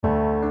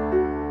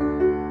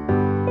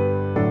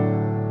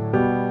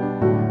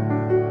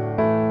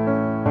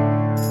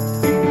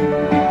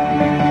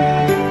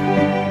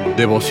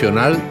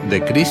Devocional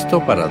de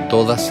Cristo para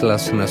todas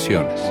las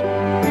naciones.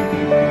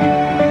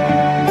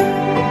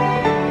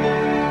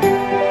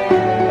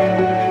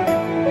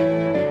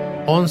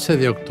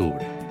 De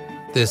octubre.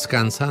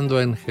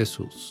 Descansando en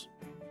Jesús.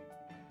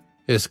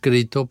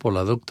 Escrito por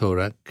la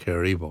doctora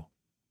Carrie Bo.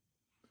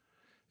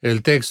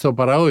 El texto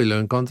para hoy lo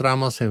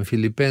encontramos en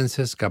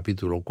Filipenses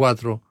capítulo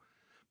 4,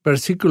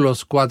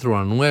 versículos 4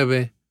 a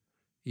 9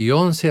 y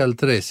 11 al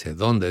 13,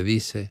 donde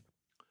dice: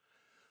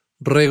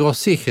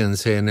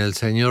 Regocíjense en el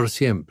Señor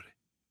siempre.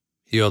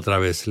 Y otra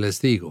vez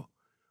les digo,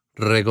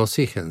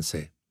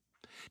 regocíjense.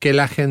 Que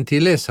la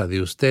gentileza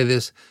de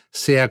ustedes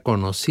sea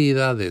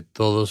conocida de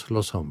todos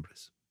los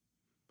hombres.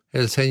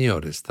 El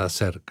Señor está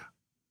cerca.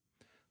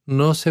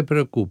 No se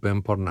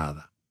preocupen por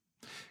nada.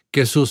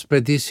 Que sus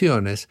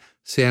peticiones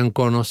sean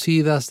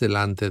conocidas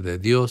delante de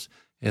Dios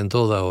en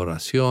toda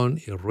oración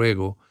y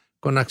ruego,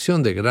 con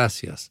acción de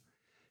gracias,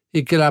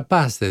 y que la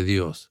paz de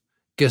Dios,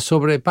 que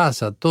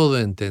sobrepasa todo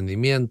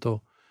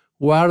entendimiento,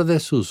 guarde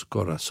sus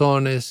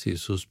corazones y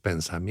sus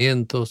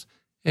pensamientos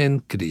en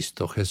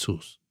Cristo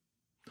Jesús.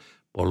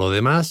 Por lo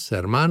demás,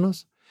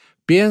 hermanos,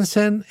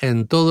 piensen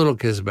en todo lo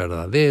que es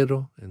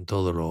verdadero, en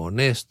todo lo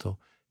honesto,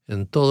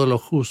 en todo lo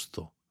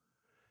justo,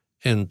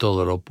 en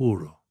todo lo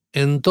puro,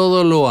 en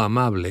todo lo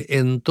amable,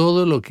 en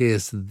todo lo que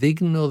es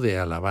digno de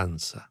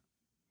alabanza.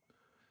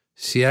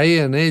 Si hay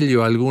en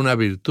ello alguna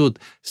virtud,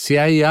 si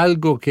hay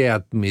algo que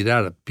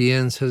admirar,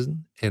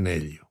 piensen en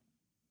ello.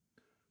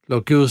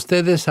 Lo que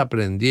ustedes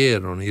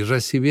aprendieron y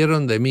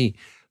recibieron de mí,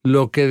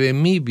 lo que de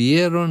mí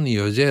vieron y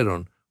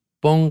oyeron,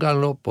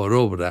 pónganlo por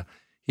obra,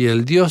 y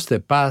el Dios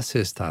de paz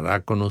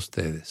estará con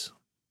ustedes.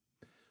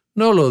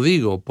 No lo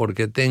digo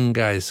porque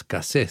tenga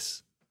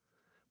escasez,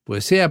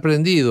 pues he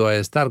aprendido a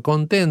estar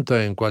contento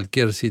en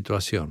cualquier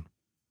situación.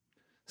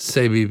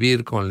 Sé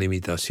vivir con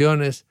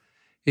limitaciones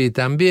y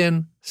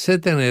también sé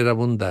tener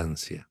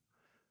abundancia.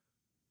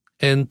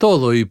 En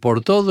todo y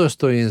por todo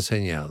estoy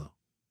enseñado,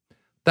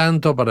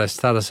 tanto para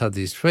estar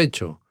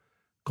satisfecho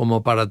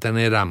como para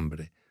tener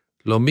hambre,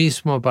 lo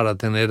mismo para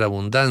tener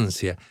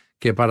abundancia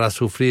que para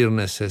sufrir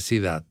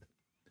necesidad.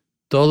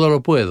 Todo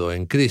lo puedo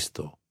en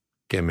Cristo,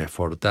 que me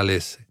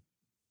fortalece.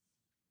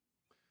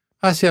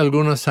 Hace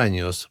algunos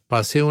años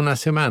pasé una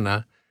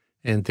semana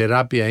en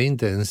terapia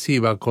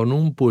intensiva con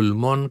un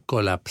pulmón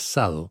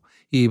colapsado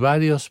y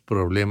varios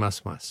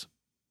problemas más.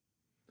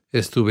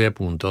 Estuve a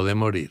punto de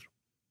morir.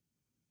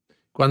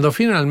 Cuando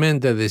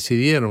finalmente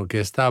decidieron que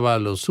estaba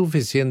lo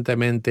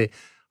suficientemente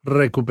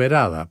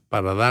recuperada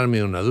para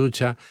darme una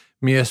ducha,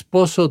 mi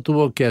esposo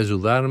tuvo que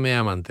ayudarme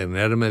a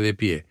mantenerme de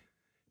pie.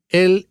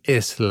 Él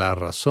es la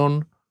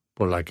razón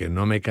por la que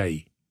no me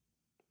caí.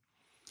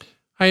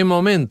 Hay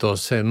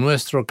momentos en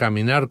nuestro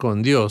caminar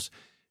con Dios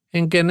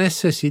en que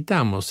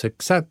necesitamos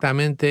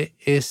exactamente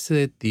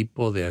ese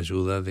tipo de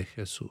ayuda de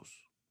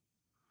Jesús.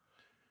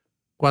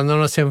 Cuando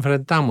nos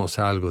enfrentamos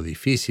a algo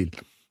difícil,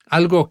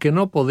 algo que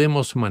no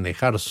podemos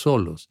manejar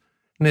solos,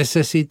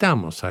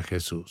 necesitamos a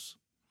Jesús.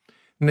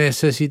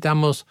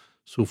 Necesitamos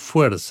su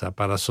fuerza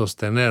para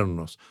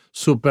sostenernos,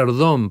 su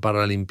perdón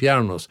para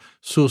limpiarnos,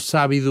 su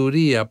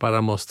sabiduría para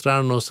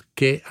mostrarnos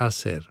qué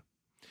hacer.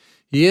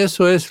 Y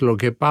eso es lo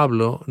que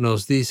Pablo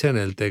nos dice en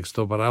el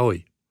texto para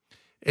hoy.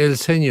 El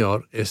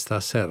Señor está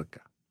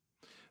cerca.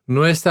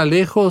 No está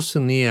lejos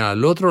ni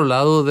al otro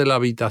lado de la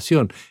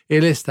habitación.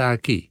 Él está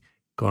aquí,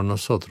 con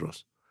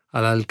nosotros,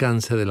 al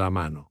alcance de la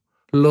mano.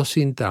 Lo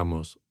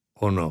sintamos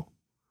o no.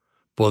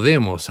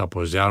 Podemos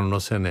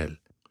apoyarnos en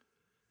Él.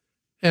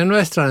 En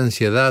nuestra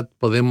ansiedad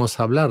podemos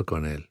hablar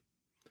con Él,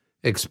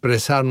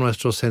 expresar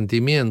nuestros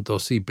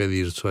sentimientos y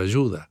pedir su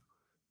ayuda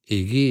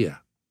y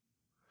guía.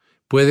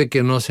 Puede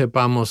que no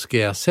sepamos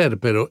qué hacer,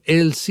 pero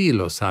Él sí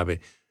lo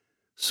sabe.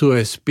 Su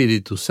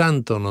Espíritu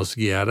Santo nos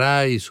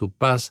guiará y su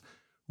paz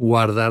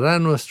guardará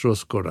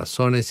nuestros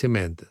corazones y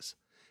mentes.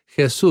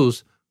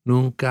 Jesús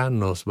nunca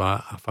nos va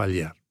a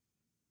fallar.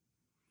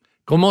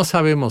 ¿Cómo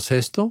sabemos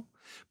esto?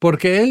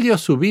 Porque Él dio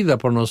su vida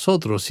por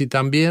nosotros y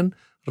también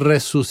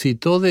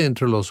resucitó de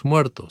entre los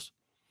muertos.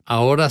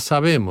 Ahora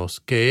sabemos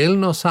que Él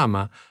nos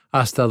ama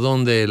hasta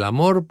donde el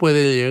amor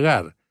puede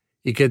llegar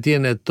y que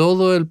tiene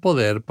todo el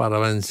poder para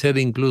vencer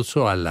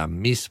incluso a la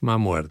misma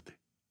muerte.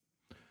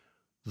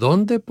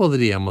 ¿Dónde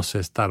podríamos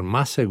estar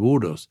más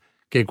seguros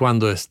que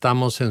cuando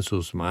estamos en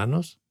sus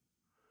manos?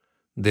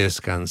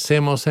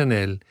 Descansemos en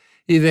Él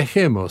y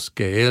dejemos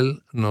que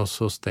Él nos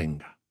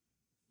sostenga.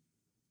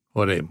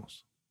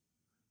 Oremos.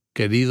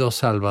 Querido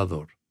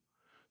Salvador,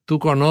 tú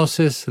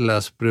conoces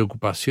las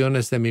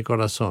preocupaciones de mi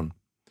corazón.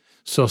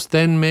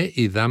 Sosténme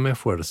y dame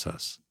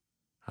fuerzas.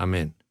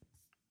 Amén.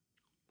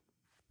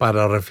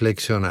 Para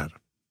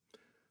reflexionar.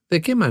 ¿De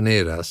qué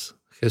maneras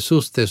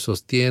Jesús te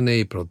sostiene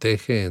y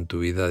protege en tu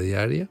vida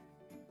diaria?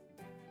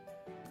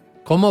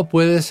 ¿Cómo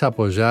puedes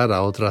apoyar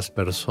a otras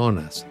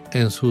personas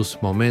en sus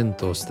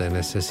momentos de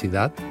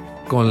necesidad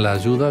con la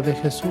ayuda de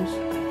Jesús?